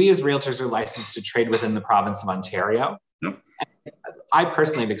we as realtors are licensed to trade within the province of Ontario. Yep. I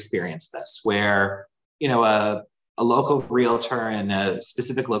personally have experienced this where, a local realtor in a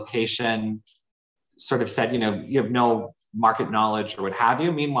specific location sort of said, you have no market knowledge or what have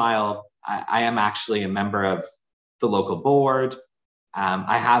you. Meanwhile, I am actually a member of the local board.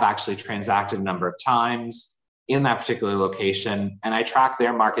 I have actually transacted a number of times in that particular location, and I track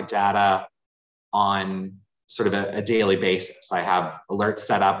their market data on sort of a daily basis. I have alerts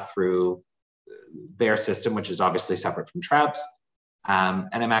set up through their system, which is obviously separate from TRREB's, and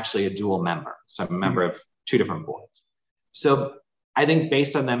I'm actually a dual member. So I'm a member of 2 different boards. So I think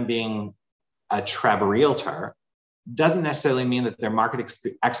based on them being a TRREB realtor, doesn't necessarily mean that their market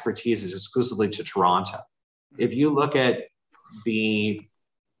expertise is exclusively to Toronto. If you look at the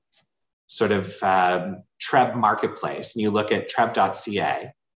sort of TRREB marketplace and you look at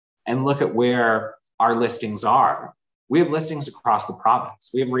TRREB.ca and look at where our listings are, we have listings across the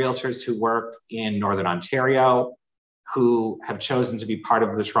province. We have realtors who work in Northern Ontario who have chosen to be part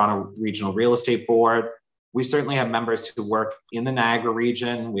of the Toronto Regional Real Estate Board. We certainly have members who work in the Niagara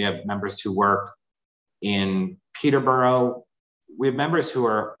region. We have members who work in Peterborough. we have members who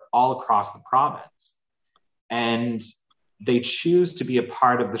are all across the province, and they choose to be a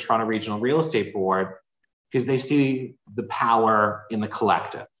part of the Toronto Regional Real Estate Board because they see the power in the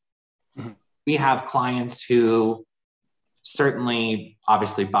collective. Mm-hmm. We have clients who certainly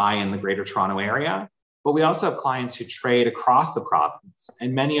obviously buy in the Greater Toronto area, but we also have clients who trade across the province,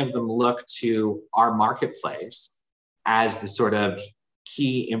 and many of them look to our marketplace as the sort of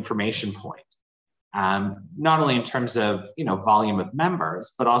key information point. Not only in terms of volume of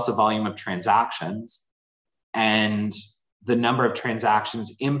members, but also volume of transactions and the number of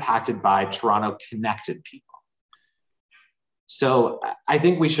transactions impacted by Toronto connected people. So I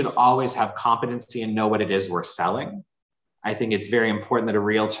think we should always have competency and know what it is we're selling. I think it's very important that a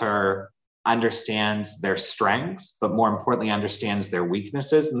realtor understands their strengths, but more importantly, understands their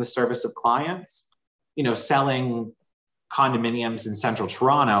weaknesses in the service of clients. Selling condominiums in central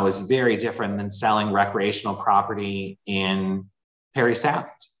Toronto is very different than selling recreational property in Parry Sound,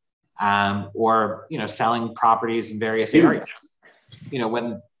 or selling properties in various areas.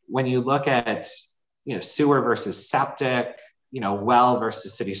 When you look at sewer versus septic, well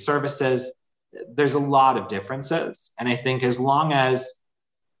versus city services, there's a lot of differences. And I think as long as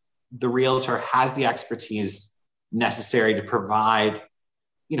the realtor has the expertise necessary to provide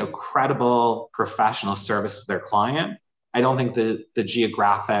credible professional service to their client, I don't think the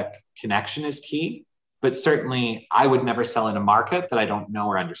geographic connection is key, but certainly I would never sell in a market that I don't know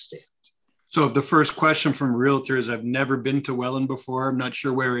or understand. So if the first question from realtors, I've never been to Welland before, I'm not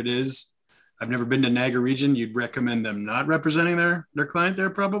sure where it is, I've never been to Niagara Region, you'd recommend them not representing their client there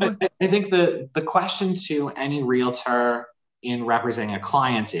probably? I think the question to any realtor in representing a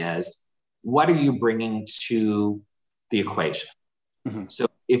client is, what are you bringing to the equation? Mm-hmm. So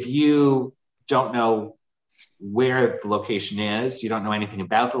if you don't know where the location is, you don't know anything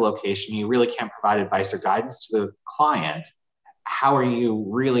about the location, you really can't provide advice or guidance to the client, how are you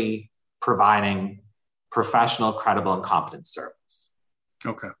really providing professional, credible, and competent service?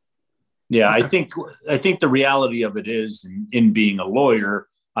 Okay. Yeah, okay. I think the reality of it is, in being a lawyer,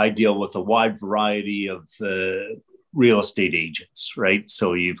 I deal with a wide variety of real estate agents, right?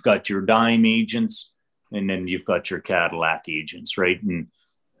 So you've got your dime agents, and then you've got your Cadillac agents, right? And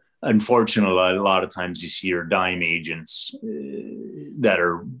unfortunately, a lot of times you see your dime agents that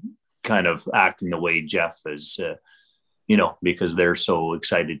are kind of acting the way Jeff is, because they're so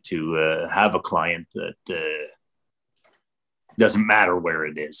excited to have a client that doesn't matter where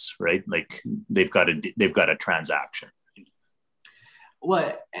it is, right? Like they've got a transaction.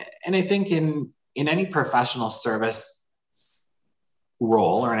 Well, and I think in any professional service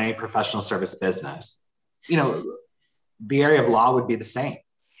role or in any professional service business, the area of law would be the same.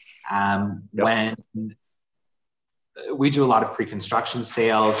 Yep. When we do a lot of pre-construction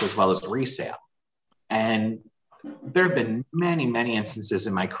sales as well as resale. And there have been many, many instances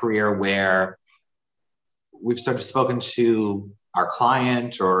in my career where we've sort of spoken to our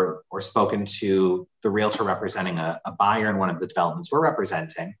client or spoken to the realtor representing a buyer in one of the developments we're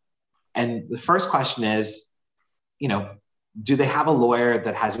representing. And the first question is, do they have a lawyer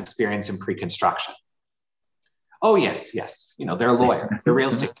that has experience in pre-construction? Oh, yes. They're a lawyer, they're real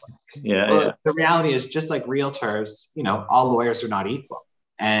estate lawyer. Yeah. The reality is, just like realtors, all lawyers are not equal.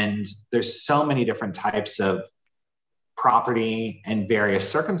 And there's so many different types of property and various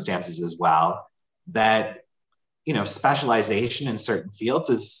circumstances as well that, specialization in certain fields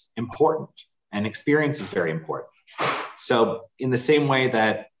is important and experience is very important. So in the same way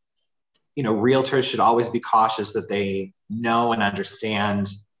that, realtors should always be cautious that they know and understand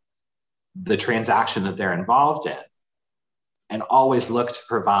the transaction that they're involved in and always look to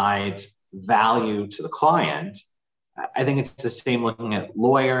provide value to the client, I think it's the same looking at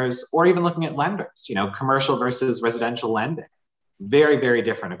lawyers or even looking at lenders, commercial versus residential lending, very, very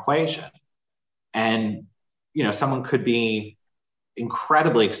different equation. And, someone could be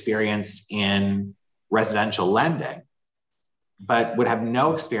incredibly experienced in residential lending, but would have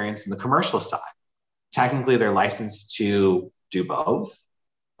no experience in the commercial side. Technically, they're licensed to do both,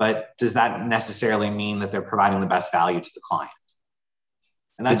 but does that necessarily mean that they're providing the best value to the client?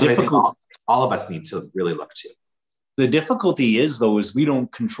 And that's what I think all of us need to really look to. The difficulty is, though, is we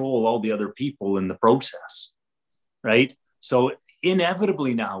don't control all the other people in the process, right? So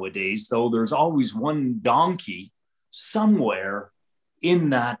inevitably nowadays, though, there's always one donkey somewhere in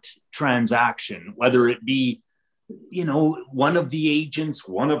that transaction, whether it be, one of the agents,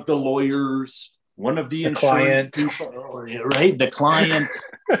 one of the lawyers, one of the insurance people, right? The client.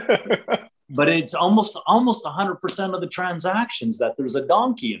 But it's almost 100% of the transactions that there's a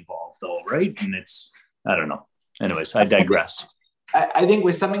donkey involved, though, right? And I don't know. Anyways, I digress. I think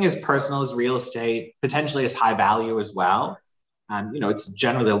with something as personal as real estate, potentially as high value as well, It's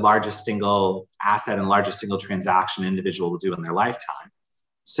generally the largest single asset and largest single transaction an individual will do in their lifetime.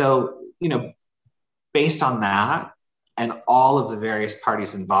 So, based on that and all of the various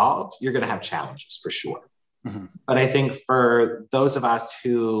parties involved, you're going to have challenges for sure. Mm-hmm. But I think for those of us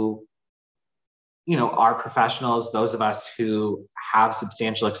who, are professionals, those of us who have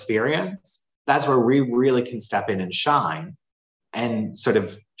substantial experience, that's where we really can step in and shine and sort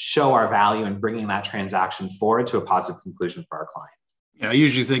of show our value in bringing that transaction forward to a positive conclusion for our client. Yeah, I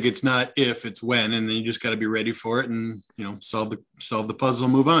usually think it's not if, it's when, and then you just got to be ready for it and, solve the puzzle,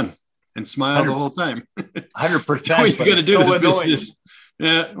 move on, and smile the whole time. 100%. What you got to do with business.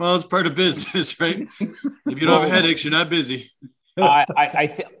 Yeah, well, it's part of business, right? If you don't have headaches, you're not busy. I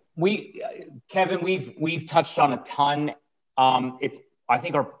think Kevin, we've touched on a ton. I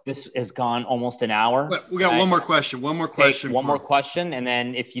think this has gone almost an hour. But we got one more question. One more question, and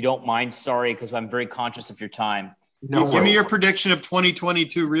then if you don't mind, sorry, because I'm very conscious of your time. Give me your prediction of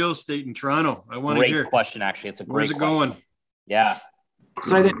 2022 real estate in Toronto. I want to hear. Great question, actually. It's a great Where's it going? Yeah.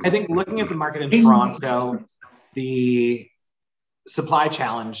 So I think looking at the market in Toronto, the supply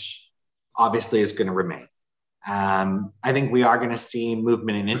challenge obviously is going to remain. I think we are going to see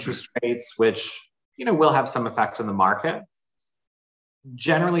movement in interest rates, which, will have some effect on the market.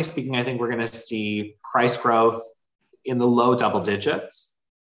 Generally speaking, I think we're going to see price growth in the low double digits.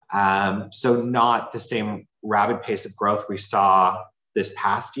 So not the same rapid pace of growth we saw this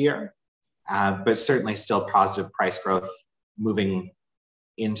past year, but certainly still positive price growth moving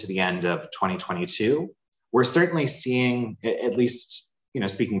into the end of 2022. We're certainly seeing, at least,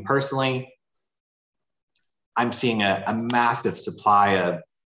 speaking personally, I'm seeing a massive supply of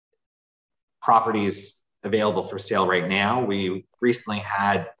properties available for sale right now. We recently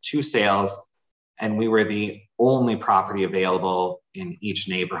had 2 sales, and we were the only property available in each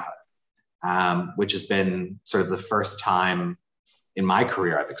neighborhood, which has been sort of the first time in my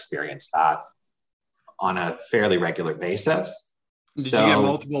career I've experienced that on a fairly regular basis. Did you get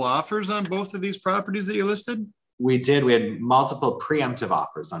multiple offers on both of these properties that you listed? We did. We had multiple preemptive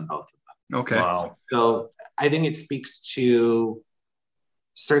offers on both of them. Okay. Wow. So I think it speaks to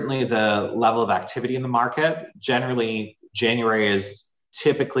certainly the level of activity in the market. Generally, January is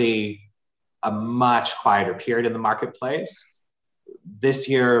typically a much quieter period in the marketplace. This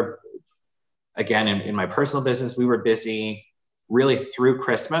year, again, in my personal business, we were busy really through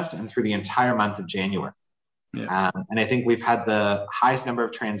Christmas and through the entire month of January. Yeah. And I think we've had the highest number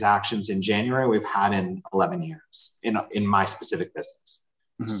of transactions in January we've had in 11 years in my specific business.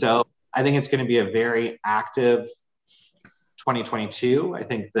 Mm-hmm. So I think it's going to be a very active 2022. I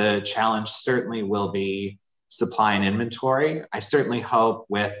think the challenge certainly will be supply and inventory. I certainly hope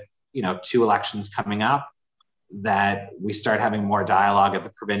with 2 elections coming up that we start having more dialogue at the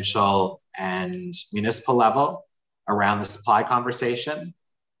provincial and municipal level around the supply conversation.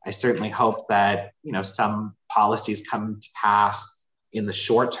 I certainly hope that some policies come to pass in the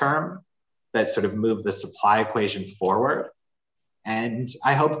short term that sort of move the supply equation forward. And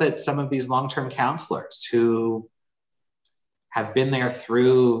I hope that some of these long-term counselors who have been there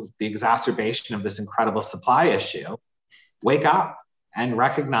through the exacerbation of this incredible supply issue wake up and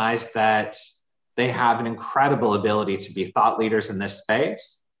recognize that they have an incredible ability to be thought leaders in this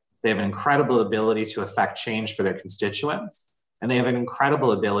space. They have an incredible ability to affect change for their constituents. And they have an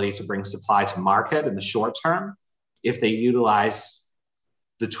incredible ability to bring supply to market in the short term if they utilize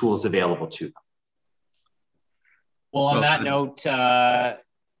the tools available to them. Well, on that note,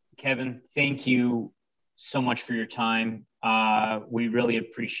 Kevin, thank you so much for your time. We really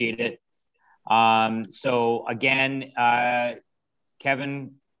appreciate it. So again,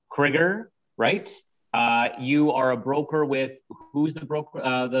 Kevin Crigger, right? You are a broker with, who's the broker,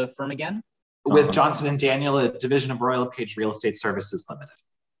 the firm again? With Johnson & Daniel, a division of Royal LePage Real Estate Services Limited.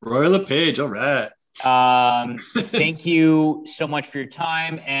 Royal LePage, all right. Thank you so much for your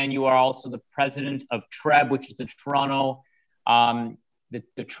time. And you are also the president of TRREB, which is the Toronto,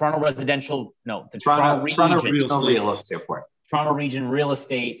 the Toronto Residential, no, the Toronto Regional Real Estate Board. Toronto Region Real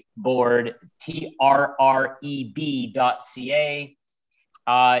Estate Board, TRREB.ca.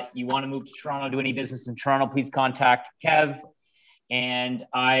 You want to move to Toronto, do any business in Toronto, please contact Kev. And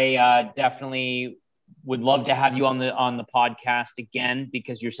I definitely would love to have you on the podcast again,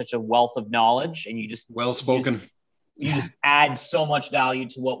 because you're such a wealth of knowledge and you just well-spoken. You just add so much value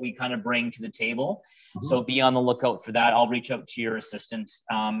to what we kind of bring to the table. Mm-hmm. So be on the lookout for that. I'll reach out to your assistant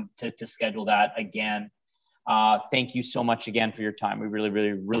to schedule that again. Thank you so much again for your time. We really,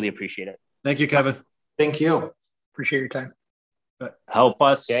 really, really appreciate it. Thank you, Kevin. Thank you. Appreciate your time. Help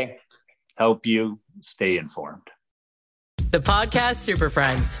us, help you stay informed. The Podcast Super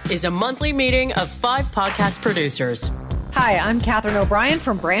Friends is a monthly meeting of 5 podcast producers. Hi, I'm Catherine O'Brien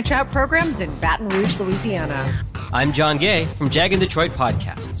from Branch Out Programs in Baton Rouge, Louisiana. I'm John Gay from Jag and Detroit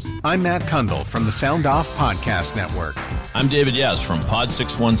Podcasts. I'm Matt Kundle from the Sound Off Podcast Network. I'm David Yaz from Pod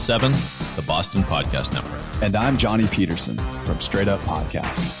 617, the Boston Podcast Network. And I'm Johnny Peterson from Straight Up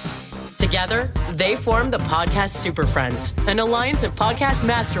Podcasts. Together, they form the Podcast Super Friends, an alliance of podcast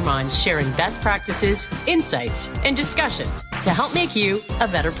masterminds sharing best practices, insights, and discussions to help make you a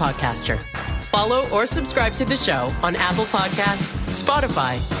better podcaster. Follow or subscribe to the show on Apple Podcasts,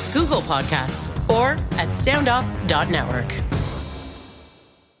 Spotify, Google Podcasts, or at soundoff.network.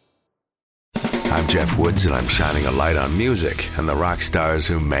 I'm Jeff Woods, and I'm shining a light on music and the rock stars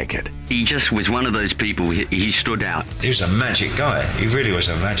who make it. He just was one of those people, he stood out. He was a magic guy. He really was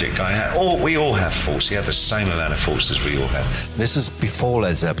a magic guy. We all have faults. He had the same amount of faults as we all have. This was before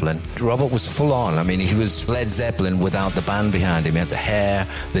Led Zeppelin. Robert was full on. I mean, he was Led Zeppelin without the band behind him. He had the hair,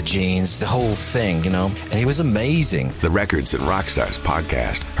 the jeans, the whole thing, and he was amazing. The Records and Rockstars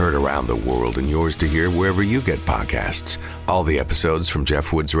podcast, heard around the world and yours to hear wherever you get podcasts. All the episodes from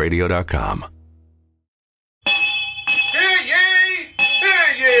jeffwoodsradio.com.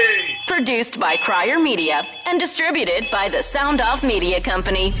 Produced by Cryer Media and distributed by the Sound Off Media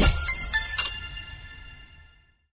Company.